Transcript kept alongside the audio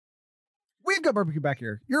You've got barbecue back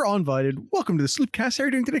here. You're uninvited. Welcome to the Sleepcast. How are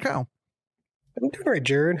you doing today, Kyle? I'm doing all right,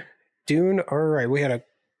 Jared. Doing all right. We had a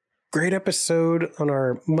great episode on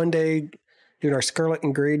our Monday, doing our Scarlet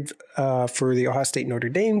and Grade for the Ohio State Notre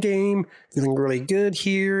Dame game. Feeling really good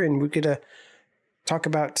here, and we're gonna talk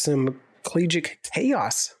about some collegiate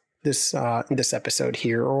chaos this episode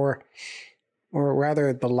here, or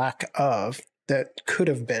rather the lack of that could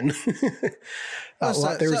have been.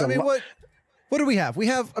 What do we have? We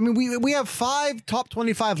have 5 top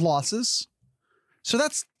 25 losses. So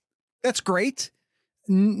that's great.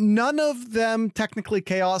 None of them technically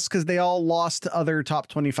chaos because they all lost to other top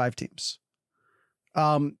 25 teams.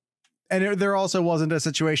 And there also wasn't a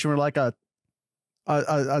situation where like a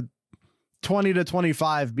 20 to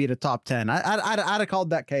 25 beat a top 10. I'd have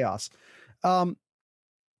called that chaos.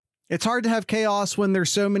 It's hard to have chaos when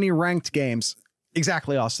there's so many ranked games.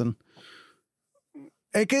 Exactly, Austin.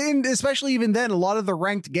 And especially even then, a lot of the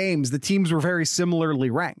ranked games, the teams were very similarly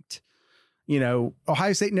ranked. You know,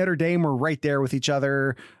 Ohio State and Notre Dame were right there with each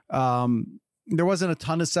other. There wasn't a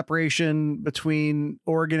ton of separation between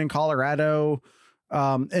Oregon and Colorado.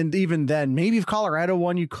 And even then, maybe if Colorado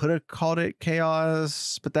won, you could have called it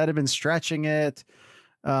chaos, but that'd have been stretching it.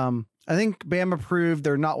 I think Bama proved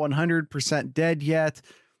they're not 100% dead yet.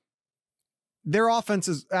 Their offense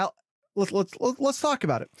is out. Let's talk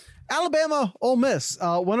about it. Alabama, Ole Miss,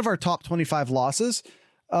 one of our top 25 losses.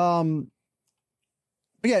 But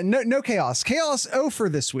yeah, no chaos. Chaos 0 for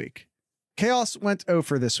this week. Chaos went 0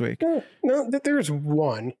 for this week. No, there's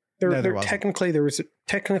one. Technically there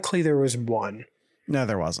was one. No,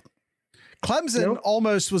 there wasn't. Clemson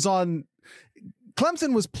almost was on.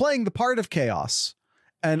 Clemson was playing the part of chaos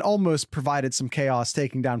and almost provided some chaos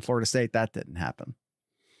taking down Florida State. That didn't happen.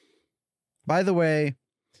 By the way,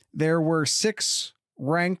 there were 6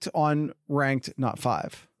 ranked, not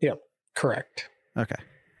 5. Yep, correct. Okay.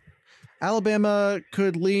 Alabama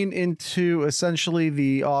could lean into essentially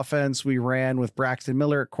the offense we ran with Braxton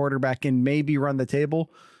Miller at quarterback and maybe run the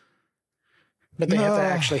table. But they have to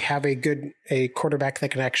actually have a quarterback that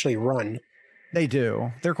can actually run. They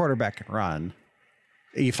do. Their quarterback can run.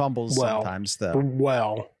 He fumbles sometimes, though.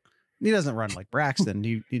 Well, he doesn't run like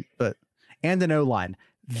Braxton. And an O-line.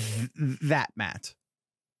 Matt.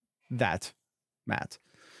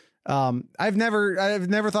 I've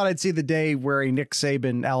never thought I'd see the day where a Nick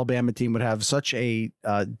Saban Alabama team would have such a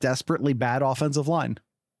desperately bad offensive line.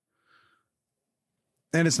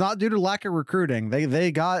 And it's not due to lack of recruiting.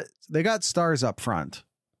 They got stars up front.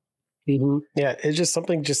 Mm-hmm. Yeah, it's just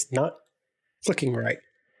something just not clicking right.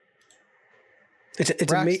 It's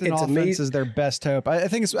offense is their best hope. I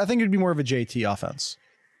think it'd be more of a JT offense,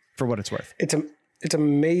 for what it's worth. It's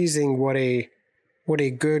amazing what a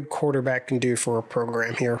good quarterback can do for a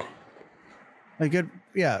program here.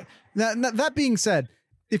 That being said,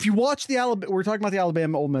 if you watch we're talking about the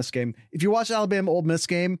Alabama Ole Miss game. If you watch the Alabama Ole Miss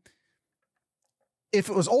game, if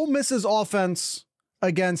it was Ole Miss's offense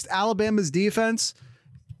against Alabama's defense,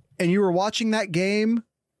 and you were watching that game,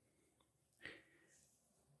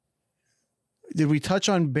 did we touch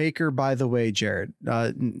on Baker, by the way, Jared?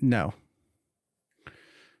 No.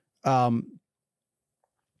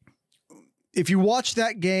 If you watch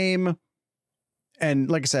that game,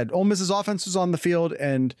 and like I said, Ole Miss's offense was on the field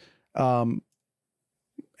and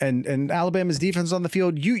Alabama's defense was on the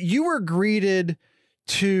field, you were greeted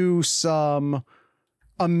to some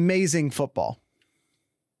amazing football.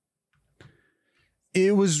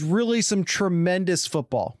 It was really some tremendous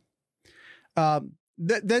football.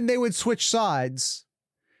 Then they would switch sides,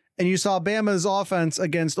 and you saw Bama's offense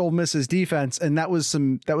against Ole Miss's defense, and that was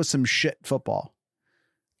some shit football.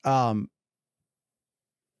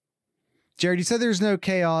 Jared, you said there's no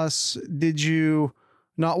chaos. Did you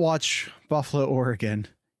not watch Buffalo, Oregon?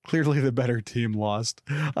 Clearly the better team lost.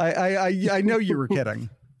 I know you were kidding.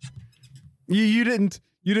 You didn't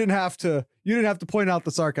have to point out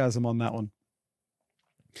the sarcasm on that one.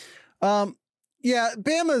 Yeah,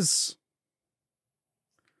 Bama's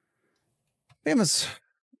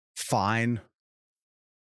fine.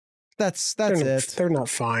 That's it. They're not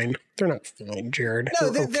fine. They're not fine, Jared. No,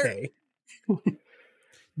 they're okay.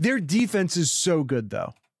 Their defense is so good,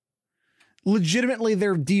 though. Legitimately,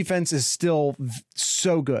 their defense is still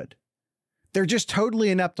so good. They're just totally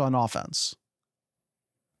inept on offense.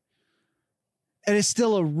 And it's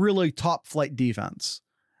still a really top flight defense.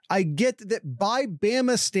 I get that by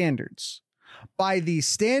Bama standards, by the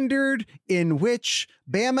standard in which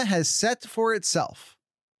Bama has set for itself,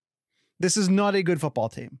 this is not a good football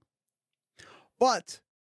team. But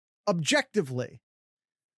objectively,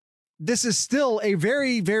 this is still a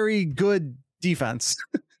very, very good defense.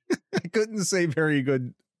 I couldn't say very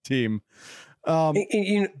good team.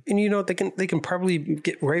 They can probably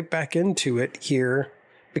get right back into it here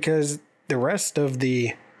because the rest of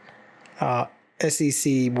the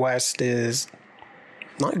SEC West is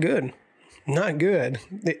not good. Not good.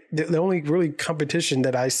 The only really competition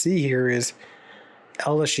that I see here is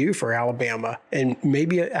LSU for Alabama, and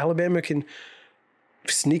maybe Alabama can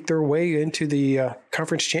sneak their way into the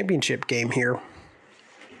conference championship game here.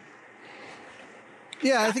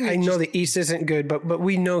 Yeah, I think I know the East isn't good, but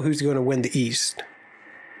we know who's going to win the East.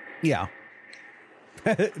 Yeah.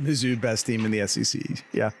 Mizzou, best team in the SEC.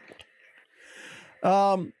 Yeah.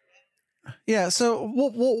 Yeah, so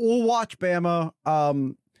we'll watch Bama.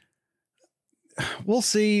 We'll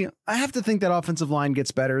see. I have to think that offensive line gets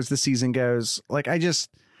better as the season goes. Like,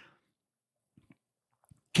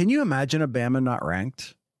 can you imagine a Bama not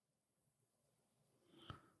ranked?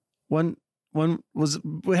 It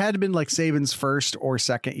had to been like Saban's first or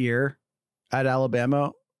second year at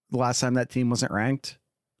Alabama the last time that team wasn't ranked.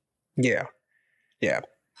 Yeah.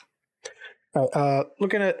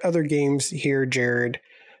 Looking at other games here, Jared.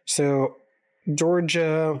 So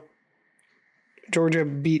Georgia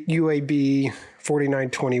beat UAB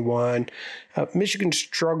 49-21. Michigan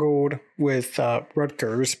struggled with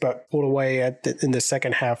Rutgers, but pulled away in the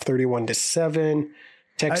second half 31-7.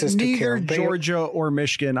 Texas took care of Baylor. Georgia or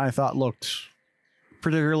Michigan, I thought, looked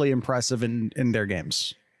particularly impressive in their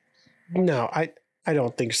games. No, I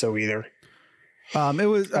don't think so either. It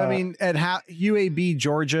was, I mean, at UAB,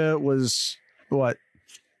 Georgia was what?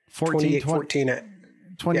 14 at 14 and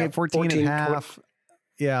a half. 20.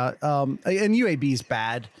 Yeah. And UAB's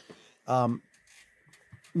bad.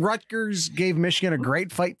 Rutgers gave Michigan a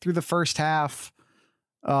great fight through the first half.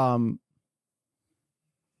 And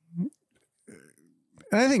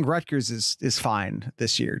I think Rutgers is fine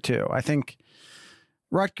this year too. I think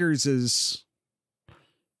Rutgers is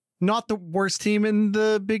not the worst team in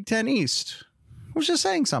the Big Ten East. I was just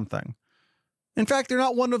saying something. In fact, they're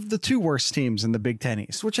not one of the two worst teams in the Big Ten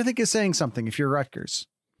East, which I think is saying something if you're Rutgers.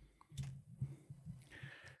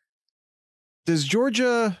 Does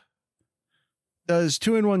 2-1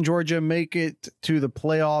 Georgia make it to the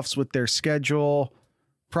playoffs with their schedule?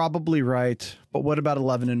 Probably right. But what about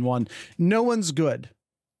 11-1? No one's good.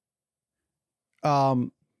 Yeah.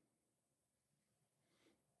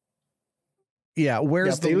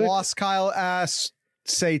 Where's the loss? Kyle asked,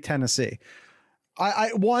 say Tennessee.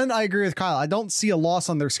 I agree with Kyle. I don't see a loss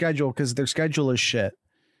on their schedule because their schedule is shit.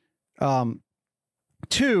 Two,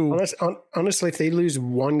 honestly, if they lose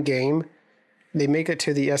one game, they make it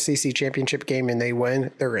to the SEC championship game and they win,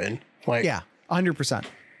 they're in. Like, yeah, 100%.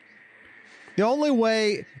 The only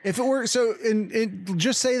way, if it were so,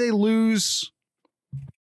 just say they lose.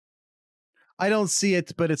 I don't see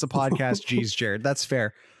it, but it's a podcast. Geez, Jared, that's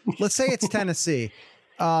fair. Let's say it's Tennessee.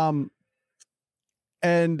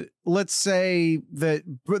 And let's say that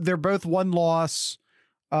they're both one loss,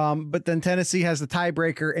 but then Tennessee has the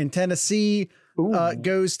tiebreaker, and Tennessee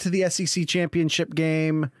goes to the SEC championship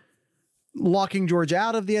game, locking Georgia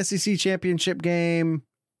out of the SEC championship game.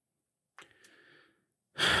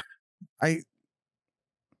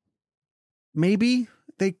 Maybe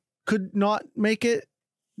they could not make it.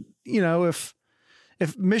 You know, if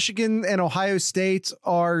Michigan and Ohio State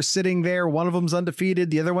are sitting there, one of them's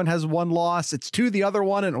undefeated, the other one has one loss, it's to the other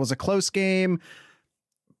one, and it was a close game.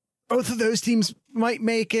 Both of those teams might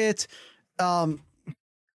make it. I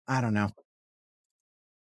don't know.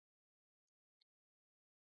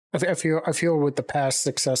 I feel with the past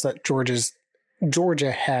success that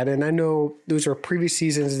Georgia had, and I know those are previous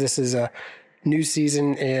seasons. This is a new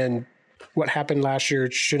season, and what happened last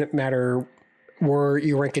year shouldn't matter where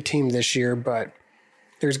you rank a team this year, but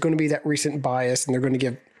there's going to be that recent bias, and they're going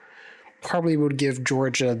to probably would give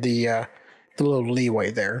Georgia the little leeway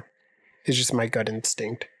there. It's just my gut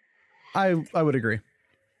instinct. I would agree.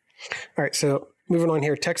 All right, so moving on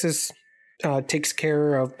here. Texas takes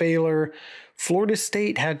care of Baylor. Florida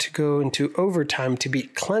State had to go into overtime to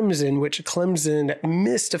beat Clemson, which Clemson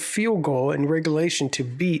missed a field goal in regulation to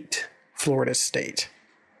beat Florida State.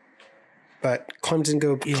 But Clemson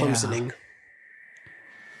Clemsoning.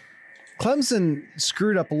 Clemson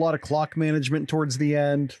screwed up a lot of clock management towards the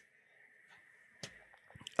end.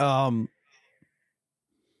 That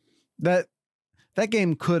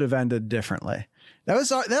game could have ended differently. That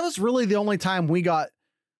was really the only time we got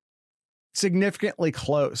significantly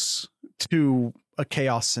close to a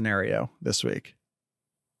chaos scenario this week.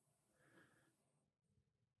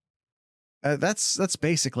 That's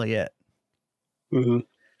basically it. Mm-hmm.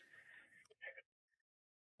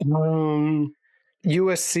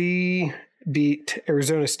 USC beat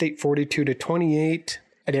Arizona State 42-28.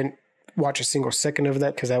 I didn't watch a single second of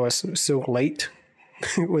that because I was so late.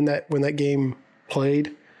 when that game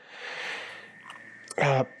played.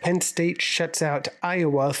 Penn State shuts out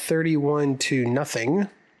Iowa 31-0.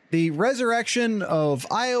 The resurrection of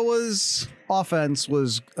Iowa's offense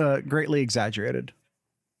was greatly exaggerated.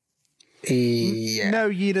 Yeah. No,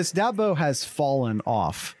 Yeetus, Dabo has fallen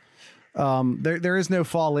off. There is no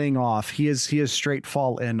falling off. He is straight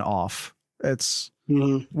fallen off. It's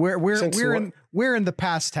we're in the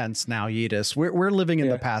past tense now, Yeetus. We're living in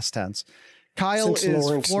the past tense. Kyle Since is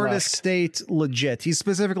Lawrence Florida left. State legit. He's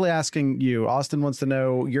specifically asking you. Austin wants to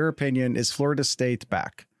know your opinion. Is Florida State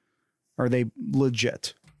back? Are they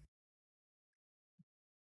legit?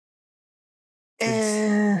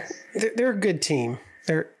 They're a good team.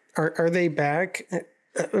 Are they back?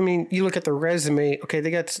 I mean, you look at the resume. Okay,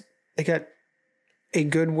 they got a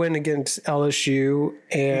good win against LSU,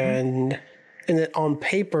 and then on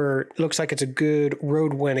paper, it looks like it's a good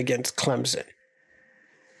road win against Clemson.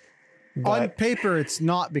 On paper, it's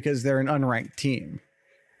not because they're an unranked team.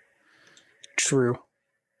 True.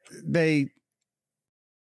 They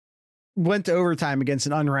went to overtime against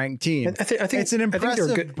an unranked team. I think it's an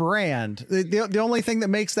impressive good brand. The only thing that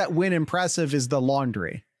makes that win impressive is the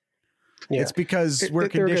laundry. Yeah. It's because we're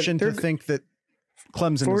conditioned to think that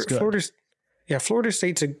Clemson is good. Florida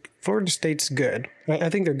State's good. I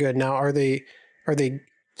think they're good. Now, are they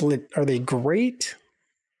great?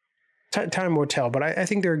 Time will tell, but I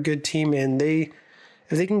think they're a good team, and if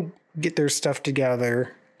they can get their stuff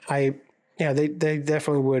together, they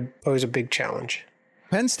definitely would pose a big challenge.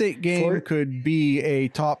 Penn State game could be a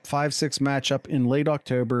top 5-6 matchup in late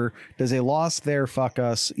October. Does a loss there fuck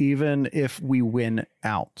us, even if we win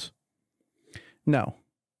out? No.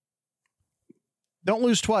 Don't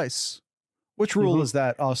lose twice. Which rule is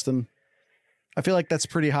that, Austin? I feel like that's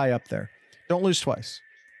pretty high up there. Don't lose twice.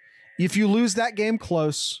 If you lose that game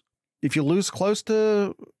close, if you lose close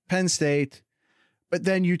to Penn State, but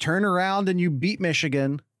then you turn around and you beat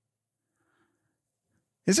Michigan,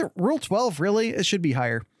 is it Rule 12, really? It should be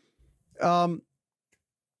higher. They're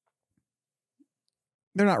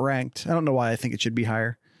not ranked. I don't know why I think it should be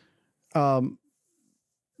higher.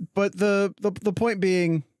 But the point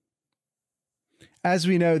being, as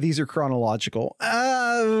we know, these are chronological.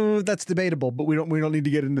 That's debatable, but we don't need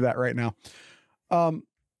to get into that right now.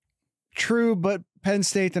 True, but Penn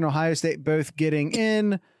State and Ohio State both getting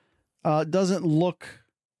in doesn't look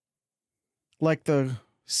like the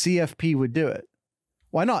CFP would do it.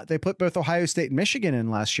 Why not? They put both Ohio State and Michigan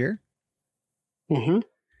in last year.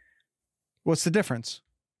 What's the difference?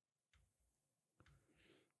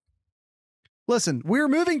 Listen, we're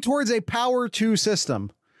moving towards a power 2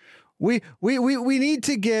 system. We need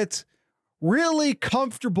to get really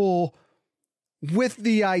comfortable with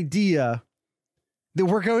the idea that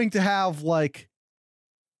we're going to have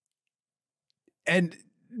and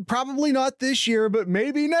probably not this year, but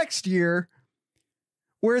maybe next year,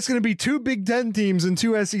 where it's going to be 2 Big Ten teams and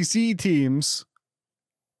 2 SEC teams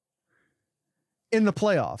in the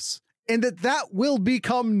playoffs, and that will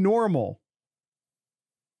become normal.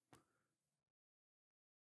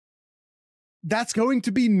 That's going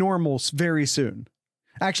to be normal very soon.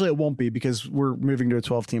 Actually, it won't be because we're moving to a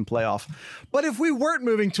 12-team playoff. But if we weren't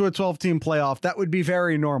moving to a 12-team playoff, that would be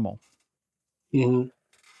very normal. All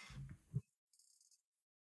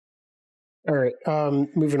right.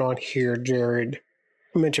 Moving on here, Jared.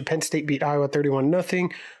 I mentioned Penn State beat Iowa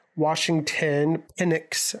 31-0. Washington,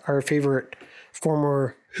 Penix, our favorite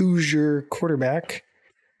former Hoosier quarterback,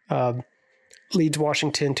 leads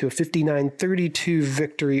Washington to a 59-32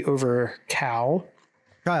 victory over Cal.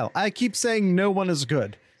 Kyle, I keep saying no one is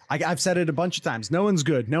good. I've said it a bunch of times. No one's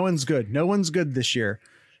good. No one's good. No one's good this year.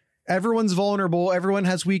 Everyone's vulnerable. Everyone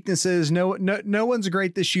has weaknesses. No one's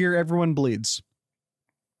great this year. Everyone bleeds.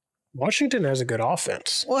 Washington has a good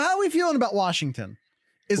offense. Well, how are we feeling about Washington?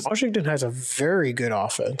 Washington has a very good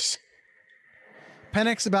offense.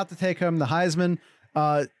 Penix about to take home the Heisman.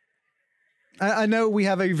 I know we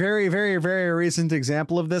have a very, very, very recent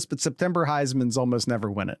example of this, but September Heismans almost never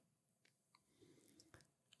win it.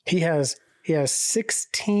 He has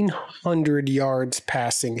 1,600 yards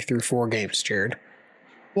passing through 4 games, Jared.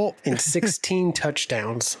 Well, and 16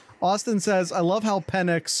 touchdowns. Austin says, I love how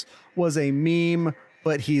Penix was a meme,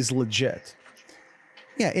 but he's legit.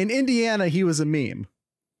 Yeah, in Indiana, he was a meme.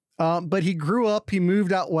 But he grew up, he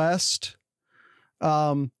moved out west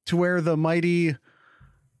to where the mighty,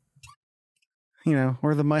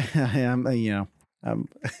 where the mighty, I'm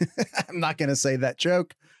not going to say that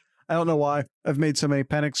joke. I don't know why. I've made so many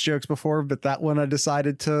Penix jokes before, but that one I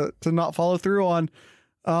decided to not follow through on.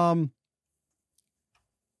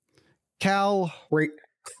 Cal.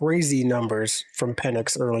 Crazy numbers from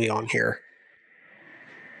Penix early on here.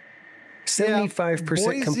 75%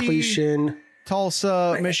 Boise, completion.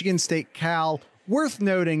 Tulsa, Michigan State, Cal. Worth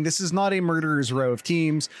noting, this is not a murderer's row of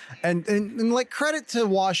teams. And like, credit to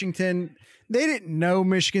Washington, they didn't know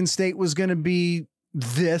Michigan State was going to be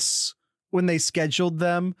this when they scheduled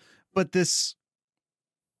them. But this,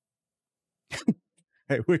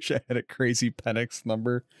 I wish I had a crazy Penix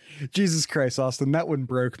number. Jesus Christ, Austin, that one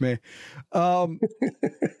broke me. God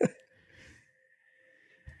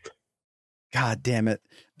damn it.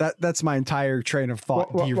 That's my entire train of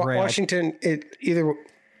thought. Washington,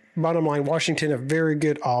 bottom line, Washington, a very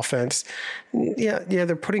good offense. Yeah,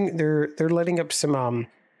 they're letting up some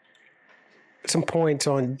points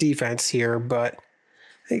on defense here, but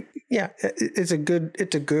yeah, it's a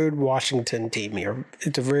good Washington team here.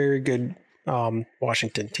 It's a very good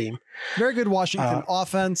Washington team. Very good Washington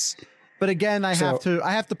offense. But again, I have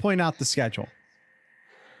to point out the schedule.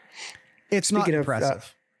 It's not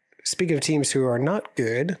impressive. Speaking of teams who are not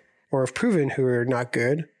good or have proven who are not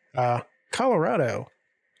good, Colorado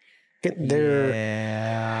get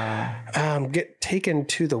taken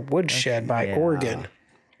to the woodshed by Oregon.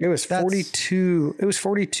 It was 42. It was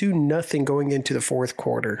 42-0 going into the fourth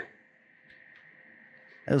quarter.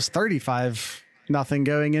 It was 35-0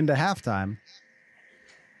 going into halftime.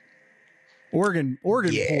 Oregon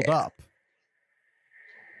pulled up.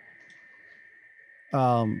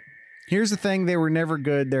 Here's the thing. They were never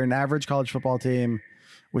good. They're an average college football team,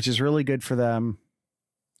 which is really good for them.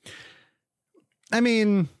 I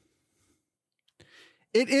mean,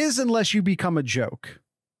 it is unless you become a joke.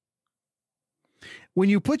 When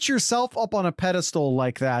you put yourself up on a pedestal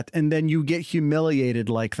like that, and then you get humiliated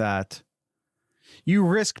like that, you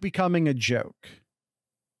risk becoming a joke.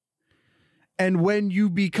 And when you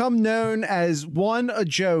become known as, one, a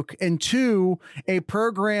joke, and two, a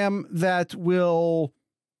program that will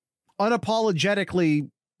unapologetically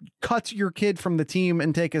cut your kid from the team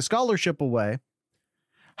and take a scholarship away,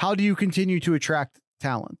 how do you continue to attract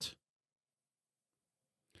talent?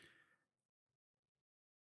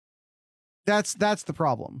 That's the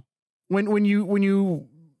problem. When you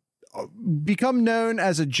become known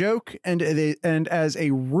as a joke and as a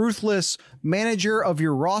ruthless manager of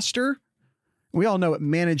your roster, we all know what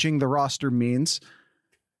managing the roster means.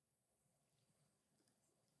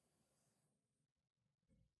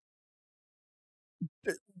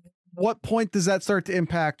 What point does that start to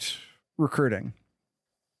impact recruiting?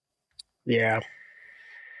 Yeah.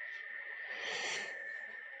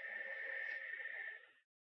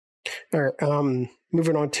 All right.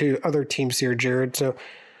 Moving on to other teams here, Jared. So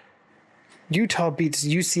Utah beats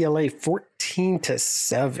UCLA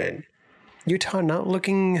 14-7. Utah not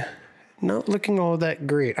looking all that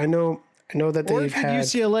great. I know that they've had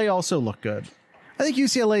UCLA also look good. I think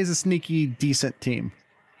UCLA is a sneaky, decent team.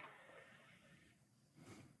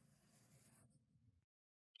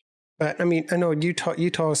 But I mean, I know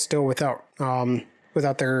Utah is still without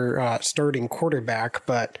their starting quarterback,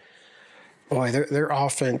 but boy, their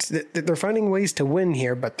offense, they're finding ways to win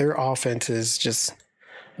here, but their offense is just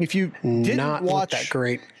not that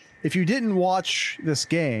great. If you didn't watch this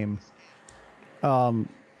game, 7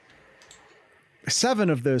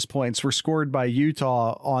 of those points were scored by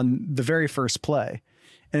Utah on the very first play.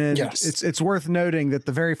 And yes, it's worth noting that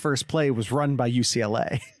the very first play was run by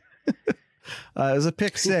UCLA. It was a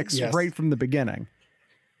pick 6 yes, right from the beginning.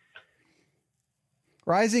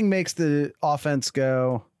 Rising makes the offense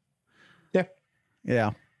go.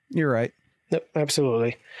 Yeah, you're right. Yep,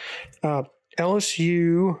 absolutely.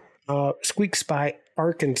 LSU squeaks by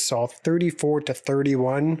Arkansas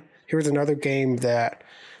 34-31. Here's another game that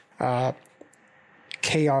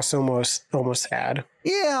chaos almost had.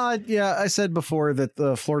 Yeah. I said before that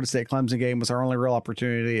the Florida State Clemson game was our only real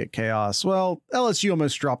opportunity at chaos. Well, LSU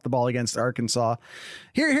almost dropped the ball against Arkansas.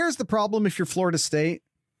 Here's the problem. If you're Florida State,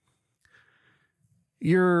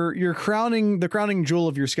 the crowning jewel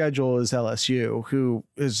of your schedule is LSU, who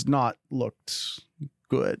has not looked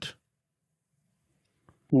good.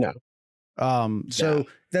 No. So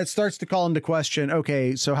that starts to call into question,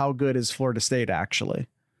 okay, so how good is Florida State actually?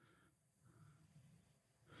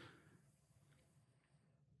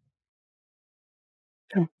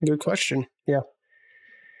 Good question. Yeah.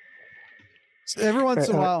 So every once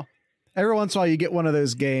in a while you get one of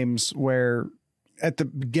those games where at the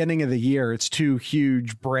beginning of the year, it's 2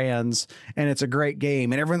 huge brands and it's a great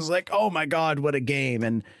game and everyone's like, oh my God, what a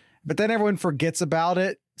game. But then everyone forgets about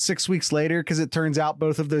it 6 weeks later, because it turns out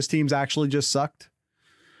both of those teams actually just sucked.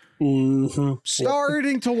 Mm-hmm.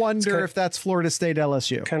 Starting to wonder if that's Florida State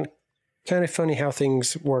LSU. Kind of funny how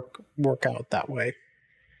things work out that way.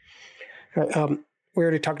 We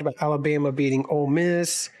already talked about Alabama beating Ole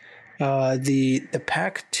Miss, The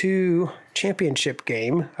Pac-2 championship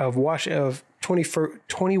game of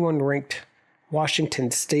 21 ranked Washington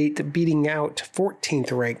State beating out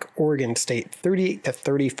 14th ranked Oregon State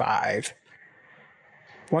 38-35.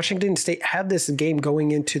 Washington State had this game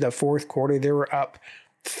going into the fourth quarter. They were up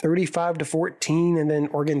 35-14, and then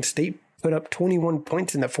Oregon State put up 21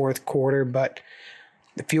 points in the fourth quarter, but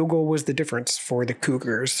the field goal was the difference for the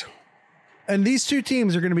Cougars. And these two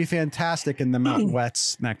teams are going to be fantastic in the Mountain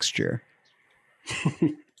West next year.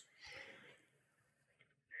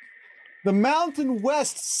 The Mountain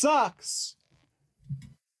West sucks.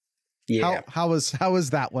 Yeah. How was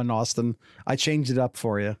that one, Austin? I changed it up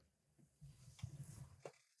for you.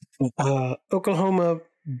 Oklahoma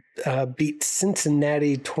beat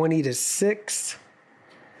Cincinnati 20-6.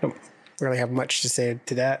 Don't really have much to say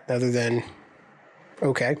to that other than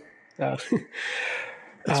okay. That's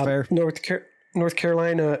fair. North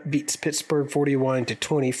Carolina beats Pittsburgh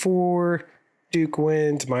 41-24. Duke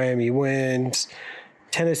wins. Miami wins.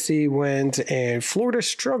 Tennessee wins, and Florida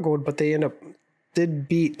struggled, but they did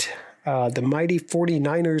beat the mighty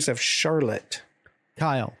 49ers of Charlotte.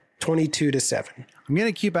 Kyle. 22-7. I'm going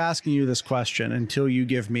to keep asking you this question until you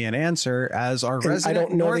give me an answer as our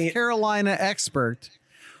resident North Carolina expert.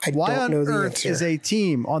 Why on earth is a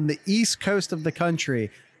team on the east coast of the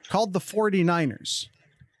country called the 49ers?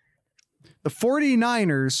 The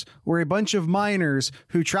 49ers were a bunch of miners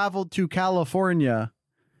who traveled to California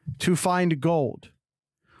to find gold.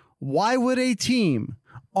 Why would a team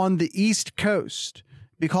on the east coast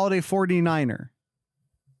be called a 49er?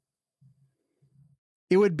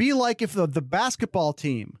 It would be like if the basketball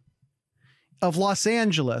team of Los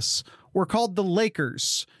Angeles were called the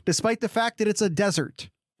Lakers, despite the fact that it's a desert.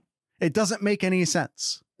 It doesn't make any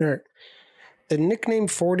sense. The nickname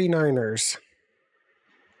 49ers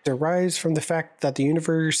derives from the fact that the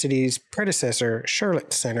university's predecessor,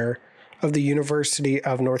 Charlotte Center of the University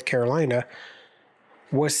of North Carolina,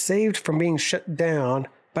 was saved from being shut down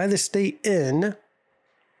by the state in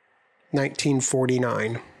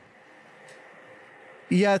 1949.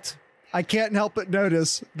 Yet, I can't help but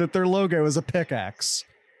notice that their logo is a pickaxe.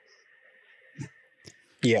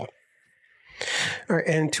 Yeah. All right,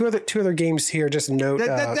 and two other games here. Just note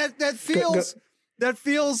that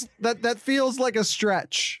feels like a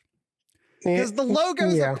stretch because the logo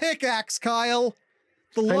is a pickaxe, Kyle.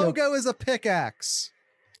 The logo is a pickaxe.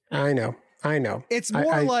 I know. It's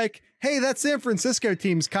more like, hey, that San Francisco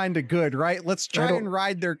team's kind of good, right? Let's try and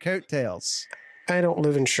ride their coattails. I don't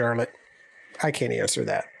live in Charlotte. I can't answer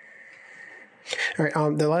that. All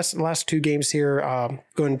right. The last two games here,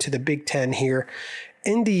 going to the Big Ten here.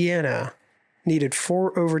 Indiana needed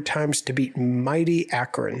 4 overtimes to beat mighty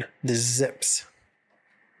Akron, the Zips.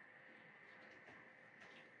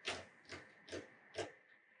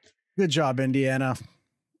 Good job, Indiana.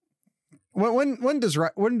 When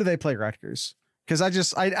do they play Rutgers? Because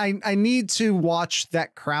I need to watch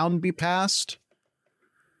that crown be passed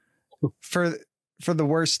for the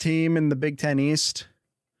worst team in the Big Ten East.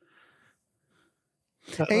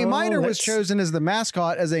 A miner was chosen as the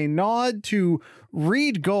mascot as a nod to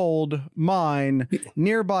Reed Gold Mine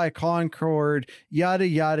nearby Concord, yada,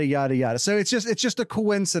 yada, yada, yada. So it's just a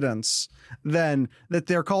coincidence then that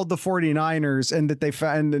they're called the 49ers and that they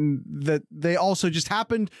found and that they also just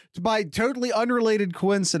happened to, by totally unrelated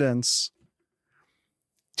coincidence,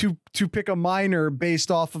 to pick a miner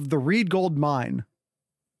based off of the Reed Gold Mine.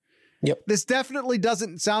 Yep. This definitely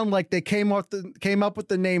doesn't sound like they came up with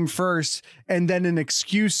the name first and then an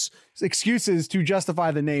excuses to justify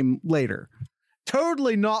the name later.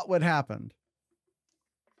 Totally not what happened.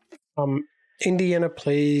 Indiana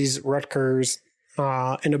plays Rutgers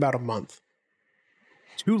in about a month.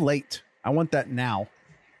 Too late. I want that now.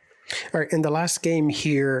 All right, in the last game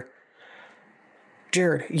here,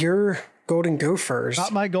 Jared, your Golden Gophers.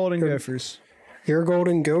 Not my Golden Gophers. Your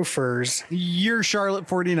Golden Gophers. Your Charlotte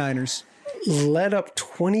 49ers. Led up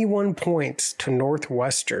 21 points to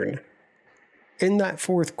Northwestern in that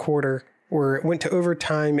fourth quarter where it went to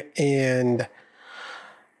overtime, and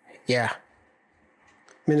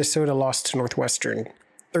Minnesota lost to Northwestern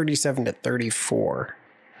 37-34.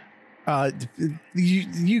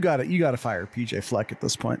 You got to fire PJ Fleck at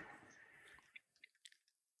this point.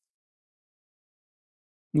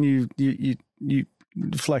 You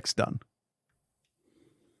Fleck's done.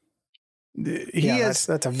 He has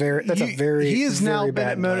now been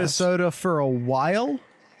at Minnesota for a while,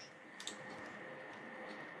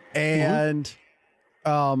 and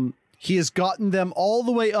he has gotten them all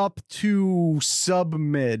the way up to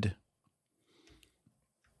sub-mid.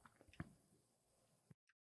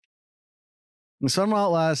 Some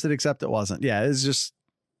outlasted, except it wasn't. Yeah, it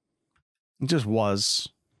just was.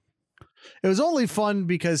 It was only fun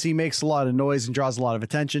because he makes a lot of noise and draws a lot of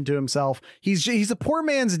attention to himself. He's a poor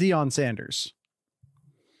man's Deion Sanders.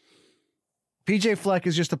 PJ Fleck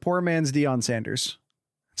is just a poor man's Deion Sanders.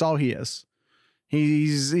 That's all he is.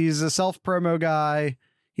 He's a self-promo guy.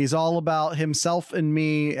 He's all about himself and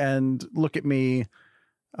me and look at me.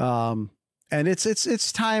 And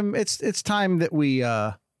it's time that we,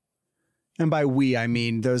 and by we, I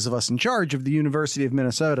mean those of us in charge of the University of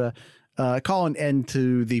Minnesota, call an end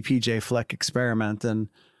to the PJ Fleck experiment and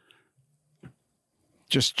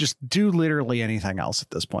just do literally anything else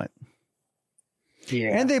at this point.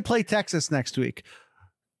 Yeah. And they play Texas next week.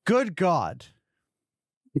 Good God.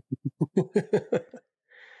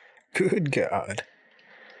 Good God.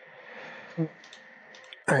 All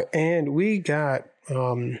right. And we got,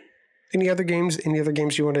 any other games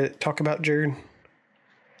you want to talk about, Jared?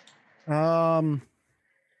 No.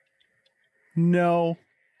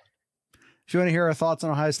 If you want to hear our thoughts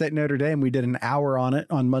on Ohio State Notre Dame, we did an hour on it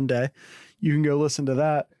on Monday. You can go listen to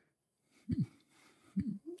that.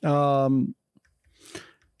 I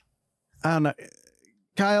don't know.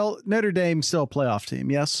 Kyle, Notre Dame still a playoff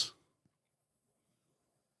team, yes?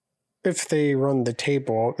 If they run the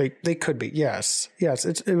table, they could be. Yes.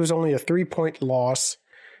 It was only a 3-point loss.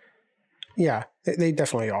 Yeah, they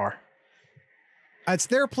definitely are. It's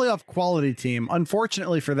their playoff quality team.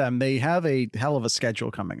 Unfortunately for them, they have a hell of a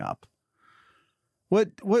schedule coming up.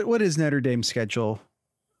 What is Notre Dame's schedule?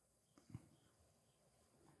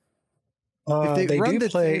 If they run the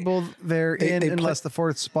table, they're in unless the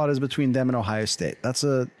fourth spot is between them and Ohio State. That's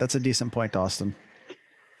a decent point, Austin.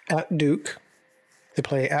 At Duke. They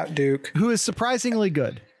play at Duke. Who is surprisingly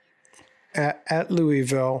good. At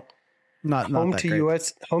Louisville. Not home that to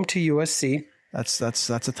great. Home to USC. That's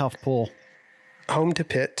a tough pull. Home to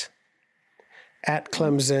Pitt. At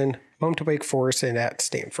Clemson. Home to Wake Forest, and at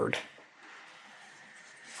Stanford.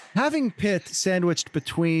 Having Pitt sandwiched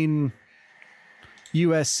between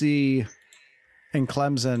USC and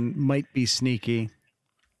Clemson might be sneaky.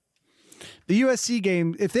 The USC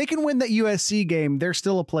game, if they can win that USC game, they're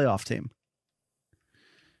still a playoff team.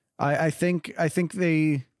 I think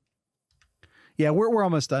they, yeah, we're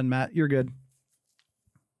almost done, Matt. You're good.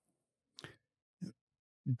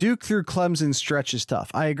 Duke through Clemson stretch is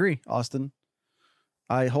tough. I agree, Austin.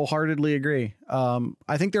 I wholeheartedly agree.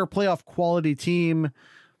 I think they're a playoff quality team,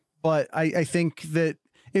 but I think that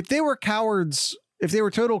if they were cowards, if they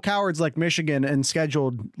were total cowards like Michigan and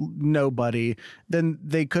scheduled nobody, then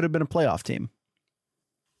they could have been a playoff team.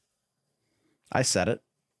 I said it.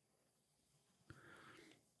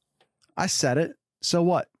 So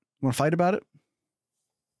what? Want to fight about it?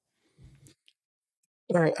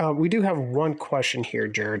 All right. We do have one question here,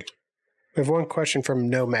 Jared. We have one question from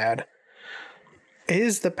Nomad.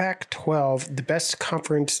 Is the Pac-12 the best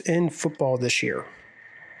conference in football this year?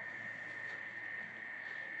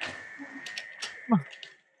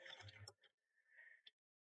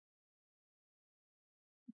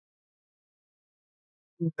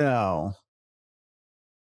 No.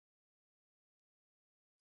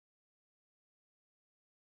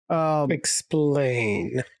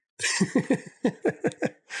 Explain.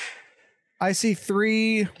 I see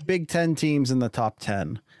 3 Big Ten teams in the top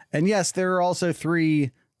 10. And yes, there are also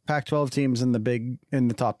 3 Pac-12 teams in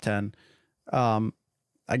the top 10. I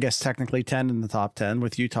guess technically 10 in the top 10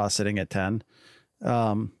 with Utah sitting at 10.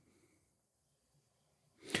 But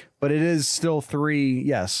it is still 3.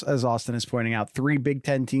 Yes. As Austin is pointing out, 3 Big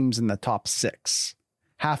Ten teams in the top 6,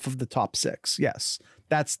 half of the top 6. Yes.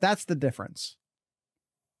 That's the difference.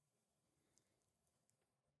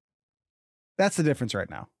 That's the difference right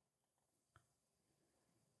now.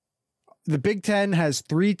 The Big Ten has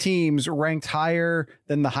 3 teams ranked higher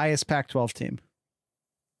than the highest Pac-12 team.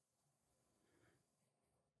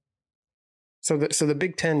 So the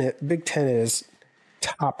Big Ten is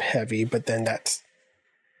top heavy, but then that's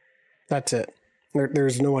it.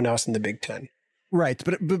 There's no one else in the Big Ten. Right,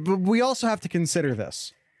 but we also have to consider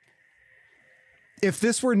this. If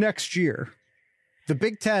this were next year, the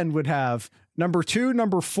Big Ten would have number 2,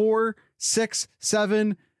 number 4, 6,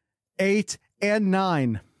 7, 8, and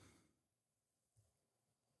 9.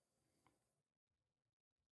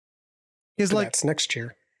 That's next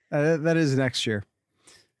year. That is next year.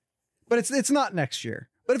 But it's not next year.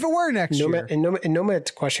 But if it were next year. And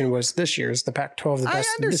Nomad's question was this year. Is the Pac-12 the best this year?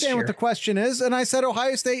 I understand what the question is. And I said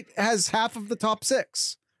Ohio State has half of the top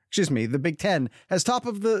 6. Excuse me, the Big Ten has top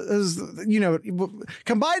of combine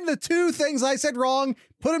the 2 things I said wrong,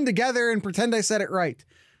 put them together and pretend I said it right.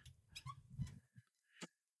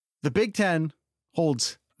 The Big Ten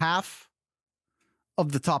holds half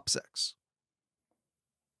of the top 6.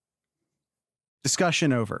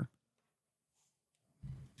 Discussion over.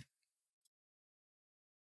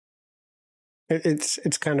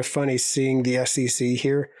 It's kind of funny seeing the SEC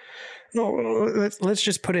here. No, let's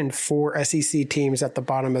just put in 4 SEC teams at the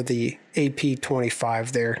bottom of the AP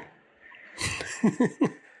 25 there.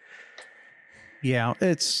 Yeah,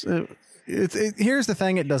 it's here's the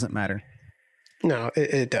thing, it doesn't matter. No,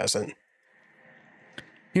 it doesn't.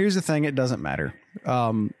 Here's the thing, it doesn't matter.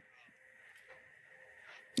 And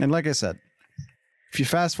like I said, if you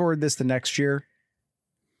fast forward this to next year,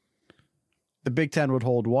 the Big Ten would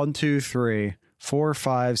hold 1, 2, 3, 4,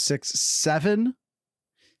 5, 6,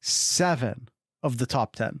 7 of the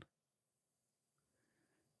top 10.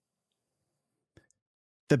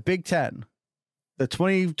 The Big Ten, the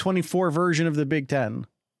 2024 version of the Big Ten.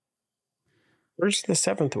 Where's the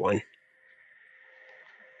 7th one?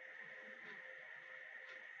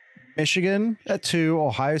 Michigan at 2,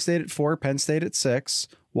 Ohio State at 4, Penn State at 6,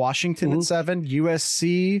 Washington at 7,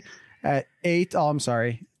 USC at 8. Oh, I'm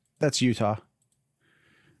sorry. That's Utah.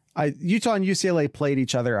 Utah and UCLA played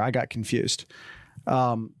each other. I got confused.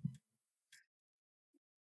 Yeah.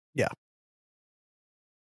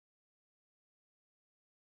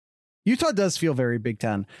 Utah does feel very Big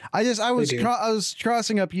Ten. I was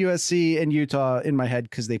crossing up USC and Utah in my head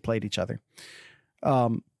because they played each other. I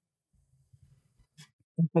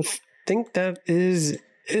think that is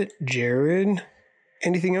it, Jared.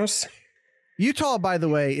 Anything else? Utah, by the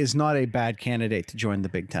way, is not a bad candidate to join the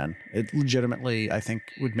Big Ten. It legitimately, I think,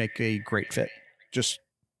 would make a great fit, just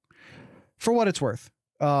for what it's worth.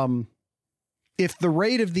 If the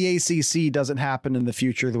rate of the ACC doesn't happen in the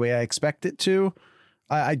future the way I expect it to,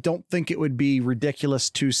 I don't think it would be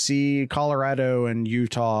ridiculous to see Colorado and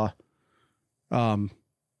Utah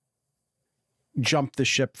jump the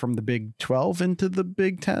ship from the Big 12 into the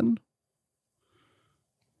Big 10.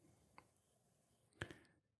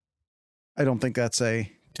 I don't think that's a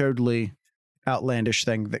totally outlandish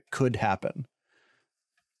thing that could happen.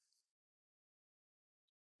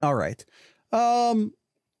 All right. But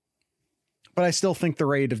I still think the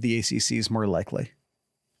rate of the ACC is more likely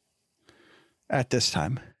at this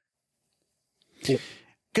time.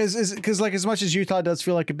 Because like, as much as Utah does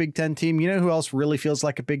feel like a Big Ten team, you know who else really feels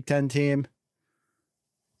like a Big Ten team?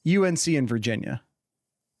 UNC and Virginia.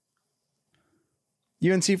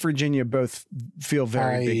 UNC, Virginia both feel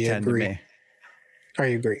very Big Ten to me. I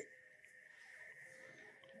agree.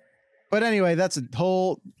 But anyway, those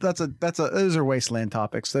are wasteland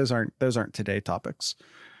topics. Those aren't today topics.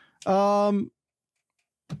 I'll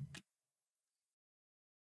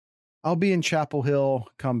be in Chapel Hill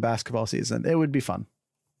come basketball season. It would be fun.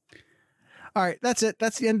 All right, that's it.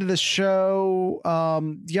 That's the end of the show.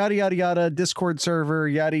 Yada, yada, yada, Discord server,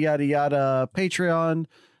 yada, yada, yada, Patreon.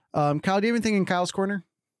 Kyle, do you have anything in Kyle's Corner?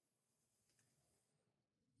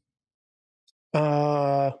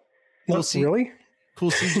 Not really.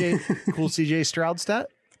 Cool CJ Stroud stat?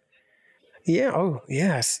 Yeah. Oh,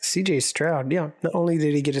 yes. CJ Stroud. Yeah. Not only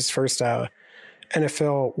did he get his first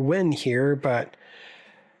NFL win here, but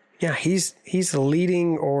yeah, he's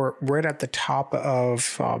leading or right at the top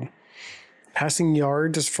of passing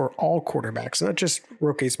yards for all quarterbacks, not just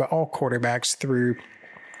rookies, but all quarterbacks through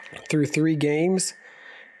 3 games.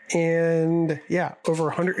 And yeah, over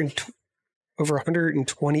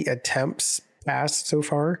 120 attempts passed so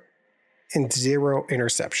far and 0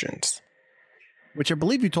 interceptions. Which I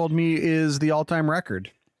believe you told me is the all-time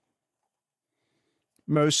record.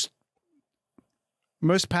 Most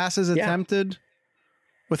passes attempted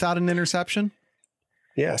without an interception.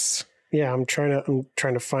 Yes. Yeah, I'm trying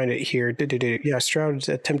to find it here. Yeah, Stroud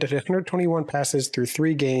attempted 121 passes through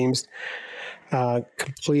 3 games,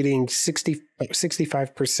 completing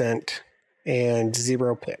 65% and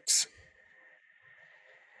 0 picks.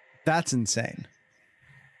 That's insane.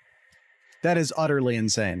 That is utterly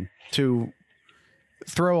insane to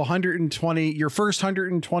throw 120, your first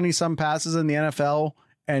 120 some passes in the NFL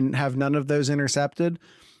and have none of those intercepted.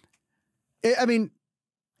 I mean,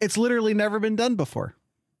 it's literally never been done before.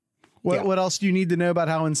 What else do you need to know about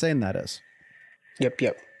how insane that is? Yep.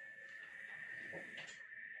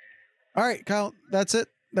 All right, Kyle, that's it.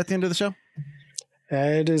 That's the end of the show.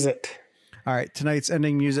 That is it. All right. Tonight's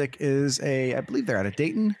ending music is I believe they're out of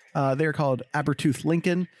Dayton. They're called Abertooth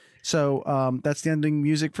Lincoln. So that's the ending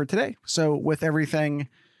music for today. So with all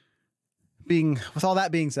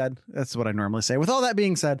that being said, that's what I normally say. With all that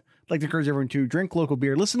being said, I'd like to encourage everyone to drink local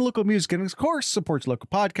beer, listen to local music, and of course, support local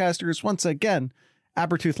podcasters. Once again,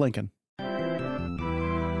 Abertooth Lincoln.